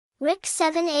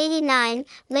Rik789,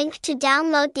 link to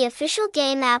download the official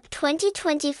game app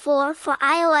 2024 for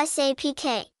iOS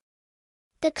APK.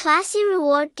 The classy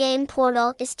reward game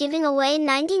portal is giving away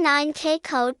 99K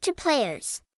code to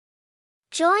players.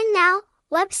 Join now,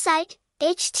 website,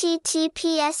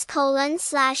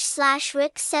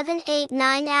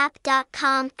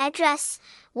 https://rik789app.com, address,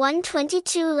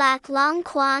 122 Lac Long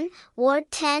Quan,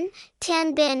 Ward 10,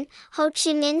 Tan Binh, Ho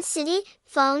Chi Minh City,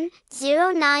 phone,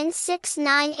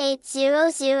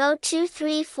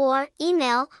 0969800234,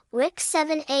 email,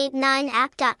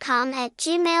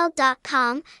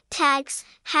 rik789app.com@gmail.com, tags,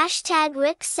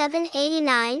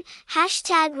 #rik789,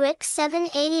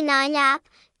 #rik789app,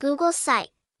 Google site.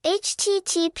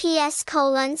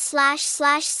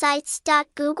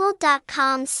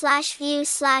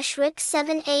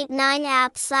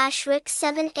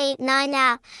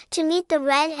 https://sites.google.com/view/rik789app/rik789app. To meet the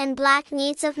red and black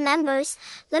needs of members,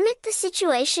 limit the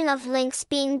situation of links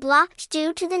being blocked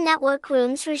due to the network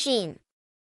rules regime.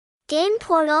 Game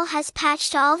Portal has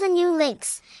patched all the new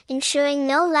links, ensuring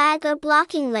no lag or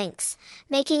blocking links,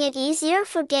 making it easier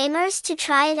for gamers to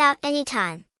try it out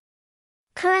anytime.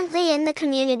 Currently in the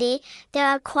community, there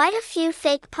are quite a few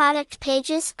fake product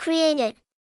pages created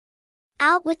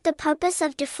out with the purpose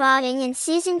of defrauding and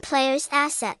seizing players'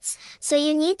 assets, so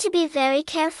you need to be very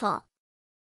careful.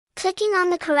 Clicking on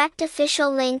the correct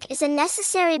official link is a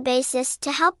necessary basis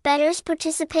to help bettors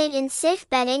participate in safe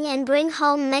betting and bring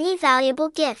home many valuable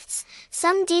gifts.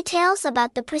 Some details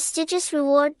about the prestigious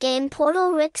reward game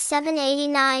portal.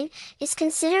 Rik789 is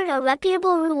considered a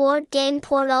reputable reward game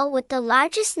portal with the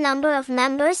largest number of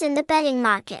members in the betting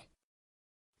market.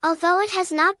 Although it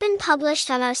has not been published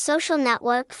on our social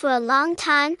network for a long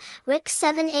time,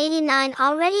 Rik789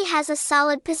 already has a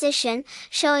solid position,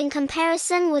 showing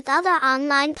comparison with other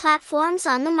online platforms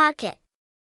on the market.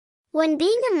 When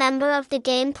being a member of the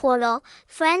game portal,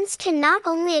 friends can not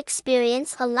only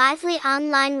experience a lively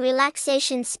online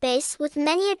relaxation space with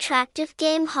many attractive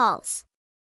game halls,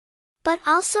 but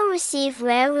also receive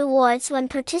rare rewards when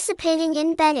participating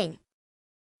in betting.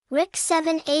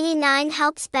 Rik789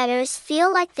 helps bettors feel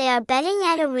like they are betting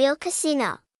at a real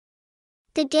casino.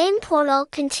 The game portal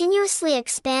continuously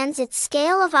expands its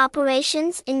scale of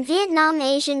operations in Vietnam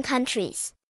Asian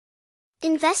countries.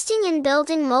 Investing in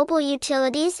building mobile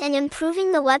utilities and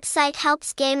improving the website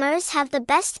helps gamers have the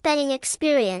best betting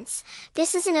experience.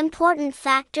 This is an important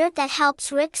factor that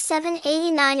helps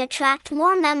Rik789 attract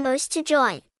more members to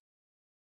join.